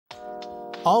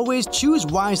always choose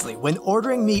wisely when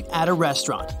ordering meat at a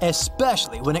restaurant,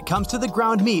 especially when it comes to the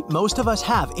ground meat most of us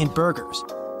have in burgers.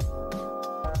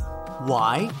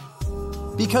 Why?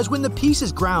 Because when the piece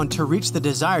is ground to reach the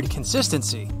desired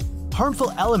consistency,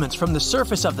 harmful elements from the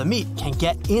surface of the meat can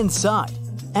get inside,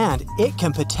 and it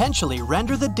can potentially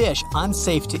render the dish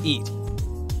unsafe to eat.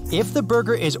 If the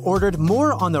burger is ordered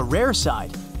more on the rare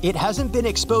side, it hasn't been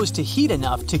exposed to heat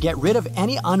enough to get rid of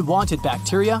any unwanted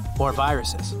bacteria or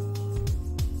viruses.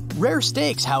 Rare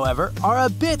steaks, however, are a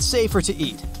bit safer to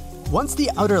eat. Once the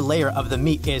outer layer of the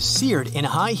meat is seared in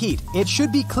high heat, it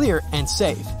should be clear and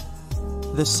safe.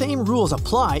 The same rules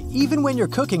apply even when you're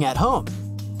cooking at home.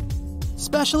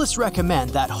 Specialists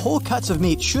recommend that whole cuts of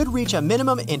meat should reach a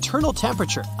minimum internal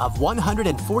temperature of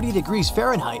 140 degrees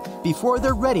Fahrenheit before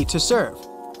they're ready to serve.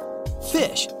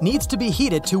 Fish needs to be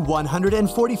heated to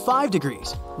 145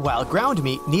 degrees, while ground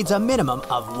meat needs a minimum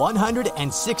of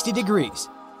 160 degrees.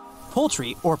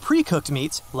 Poultry or pre-cooked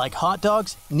meats, like hot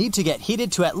dogs, need to get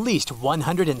heated to at least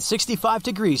 165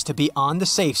 degrees to be on the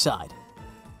safe side.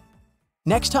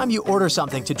 Next time you order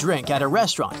something to drink at a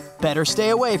restaurant, better stay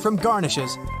away from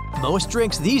garnishes. Most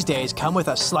drinks these days come with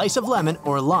a slice of lemon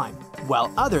or lime,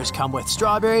 while others come with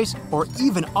strawberries or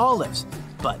even olives,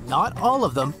 but not all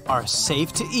of them are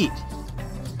safe to eat.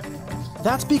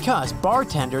 That's because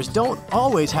bartenders don't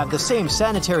always have the same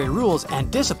sanitary rules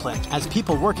and discipline as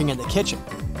people working in the kitchen.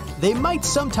 They might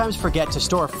sometimes forget to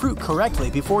store fruit correctly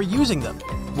before using them,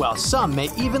 while some may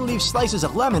even leave slices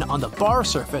of lemon on the bar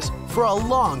surface for a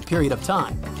long period of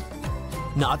time.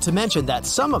 Not to mention that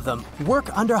some of them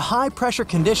work under high-pressure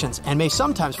conditions and may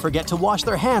sometimes forget to wash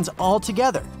their hands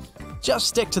altogether. Just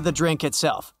stick to the drink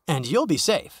itself, and you'll be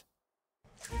safe.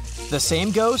 The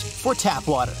same goes for tap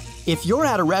water. If you're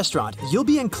at a restaurant, you'll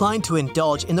be inclined to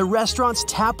indulge in the restaurant's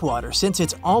tap water since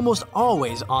it's almost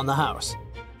always on the house.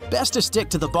 Best to stick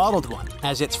to the bottled one,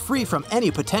 as it's free from any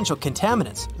potential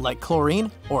contaminants like chlorine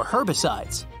or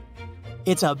herbicides.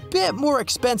 It's a bit more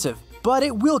expensive, but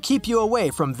it will keep you away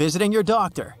from visiting your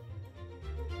doctor.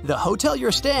 The hotel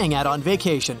you're staying at on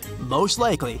vacation most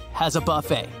likely has a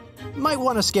buffet. Might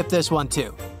want to skip this one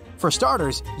too. For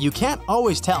starters, you can't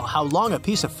always tell how long a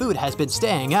piece of food has been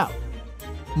staying out.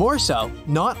 More so,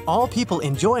 not all people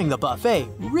enjoying the buffet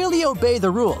really obey the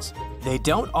rules. They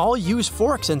don't all use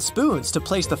forks and spoons to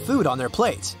place the food on their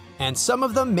plates, and some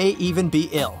of them may even be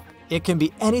ill. It can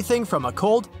be anything from a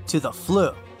cold to the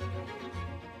flu.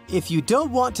 If you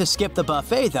don't want to skip the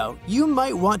buffet though, you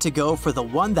might want to go for the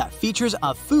one that features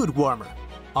a food warmer.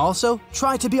 Also,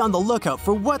 try to be on the lookout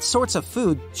for what sorts of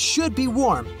food should be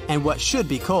warm and what should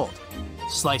be cold.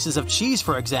 Slices of cheese,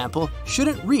 for example,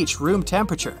 shouldn't reach room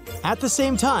temperature. At the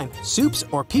same time, soups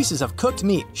or pieces of cooked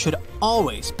meat should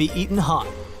always be eaten hot.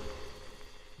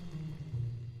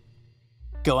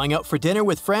 Going out for dinner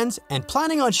with friends and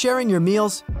planning on sharing your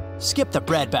meals? Skip the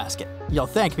bread basket. You'll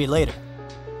thank me later.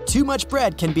 Too much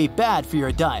bread can be bad for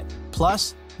your diet.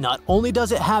 Plus, not only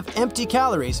does it have empty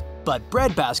calories, but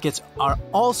bread baskets are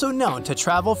also known to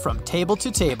travel from table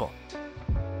to table.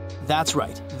 That's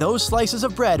right, those slices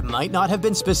of bread might not have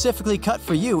been specifically cut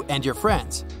for you and your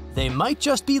friends. They might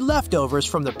just be leftovers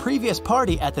from the previous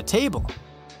party at the table.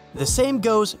 The same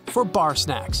goes for bar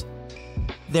snacks.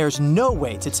 There's no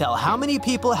way to tell how many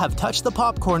people have touched the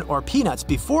popcorn or peanuts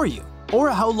before you, or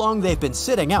how long they've been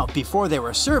sitting out before they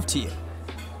were served to you.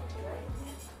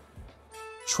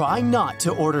 Try not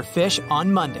to order fish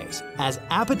on Mondays, as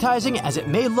appetizing as it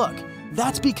may look.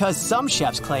 That's because some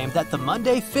chefs claim that the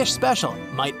Monday fish special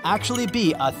might actually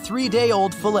be a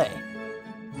 3-day-old fillet.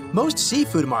 Most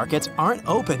seafood markets aren't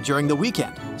open during the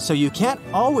weekend, so you can't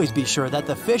always be sure that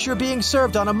the fish you're being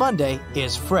served on a Monday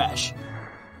is fresh.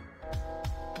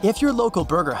 If your local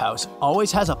burger house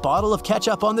always has a bottle of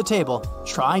ketchup on the table,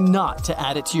 try not to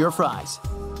add it to your fries.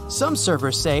 Some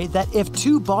servers say that if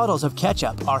 2 bottles of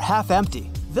ketchup are half empty,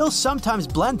 they'll sometimes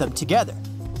blend them together.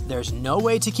 There's no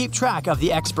way to keep track of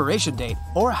the expiration date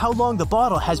or how long the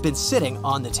bottle has been sitting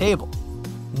on the table.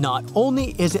 Not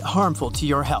only is it harmful to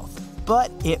your health,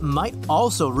 but it might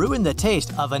also ruin the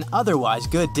taste of an otherwise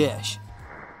good dish.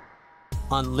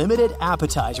 Unlimited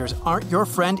appetizers aren't your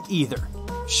friend either.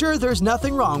 Sure, there's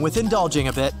nothing wrong with indulging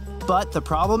a bit, but the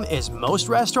problem is most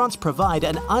restaurants provide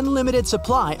an unlimited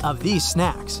supply of these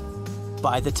snacks.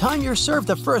 By the time you're served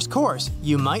the first course,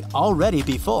 you might already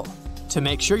be full. To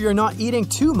make sure you're not eating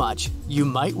too much, you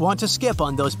might want to skip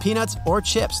on those peanuts or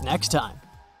chips next time.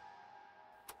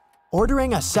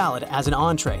 Ordering a salad as an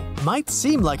entree might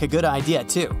seem like a good idea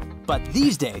too, but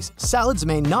these days, salads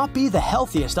may not be the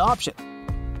healthiest option.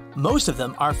 Most of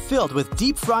them are filled with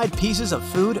deep-fried pieces of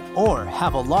food or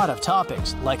have a lot of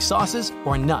toppings like sauces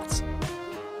or nuts.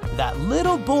 That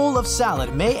little bowl of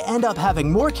salad may end up having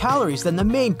more calories than the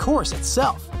main course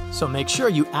itself, so make sure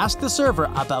you ask the server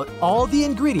about all the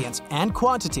ingredients and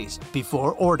quantities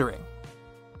before ordering.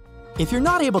 If you're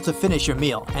not able to finish your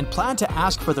meal and plan to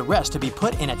ask for the rest to be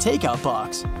put in a takeout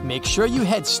box, make sure you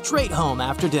head straight home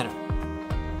after dinner.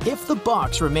 If the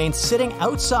box remains sitting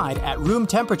outside at room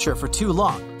temperature for too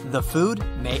long, the food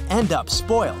may end up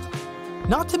spoiled.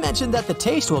 Not to mention that the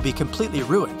taste will be completely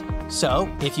ruined.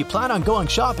 So, if you plan on going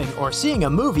shopping or seeing a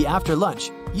movie after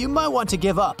lunch, you might want to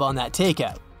give up on that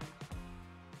takeout.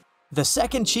 The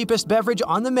second cheapest beverage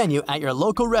on the menu at your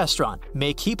local restaurant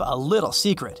may keep a little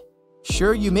secret.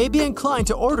 Sure, you may be inclined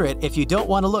to order it if you don't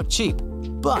want to look cheap,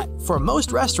 but for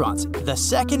most restaurants, the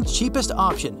second cheapest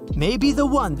option may be the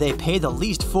one they pay the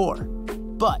least for.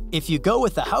 But if you go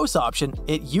with the house option,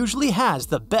 it usually has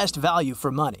the best value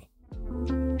for money.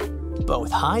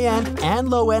 Both high-end and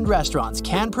low-end restaurants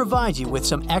can provide you with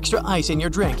some extra ice in your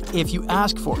drink if you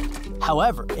ask for it.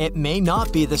 However, it may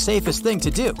not be the safest thing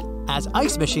to do, as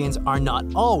ice machines are not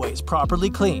always properly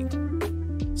cleaned.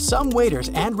 Some waiters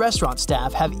and restaurant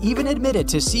staff have even admitted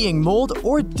to seeing mold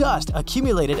or dust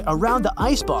accumulated around the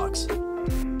ice box.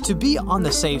 To be on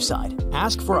the safe side,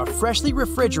 ask for a freshly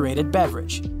refrigerated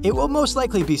beverage. It will most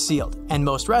likely be sealed, and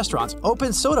most restaurants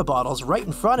open soda bottles right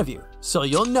in front of you, so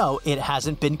you'll know it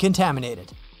hasn't been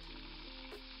contaminated.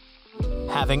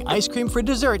 Having ice cream for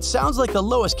dessert sounds like the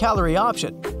lowest calorie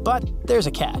option, but there's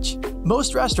a catch.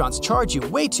 Most restaurants charge you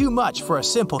way too much for a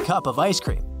simple cup of ice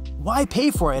cream. Why pay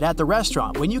for it at the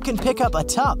restaurant when you can pick up a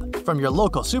tub from your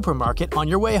local supermarket on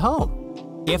your way home?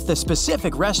 If the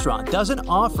specific restaurant doesn't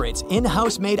offer its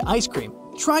in-house made ice cream,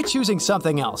 try choosing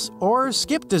something else or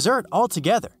skip dessert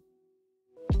altogether.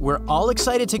 We're all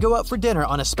excited to go out for dinner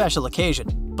on a special occasion,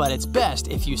 but it's best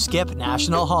if you skip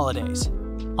national holidays.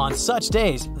 On such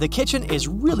days, the kitchen is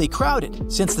really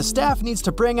crowded since the staff needs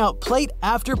to bring out plate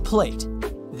after plate.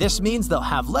 This means they'll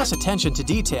have less attention to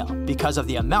detail because of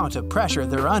the amount of pressure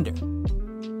they're under.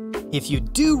 If you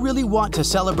do really want to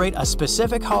celebrate a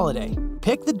specific holiday,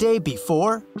 pick the day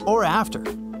before or after,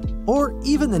 or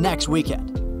even the next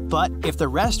weekend. But if the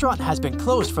restaurant has been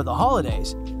closed for the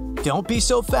holidays, don't be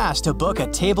so fast to book a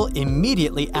table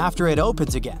immediately after it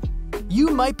opens again. You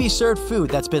might be served food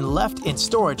that's been left in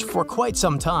storage for quite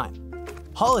some time.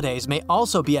 Holidays may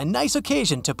also be a nice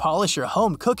occasion to polish your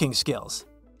home cooking skills.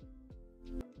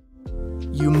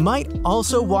 You might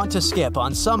also want to skip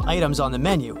on some items on the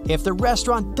menu if the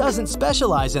restaurant doesn't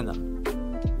specialize in them.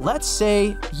 Let's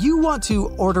say you want to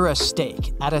order a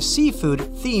steak at a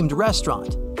seafood-themed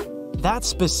restaurant. That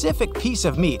specific piece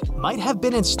of meat might have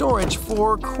been in storage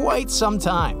for quite some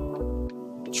time.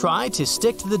 Try to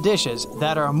stick to the dishes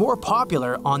that are more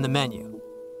popular on the menu.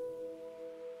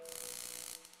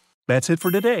 That's it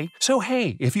for today. So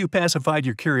hey, if you pacified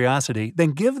your curiosity,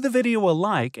 then give the video a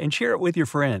like and share it with your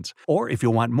friends. Or if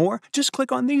you want more, just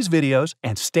click on these videos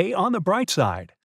and stay on the bright side.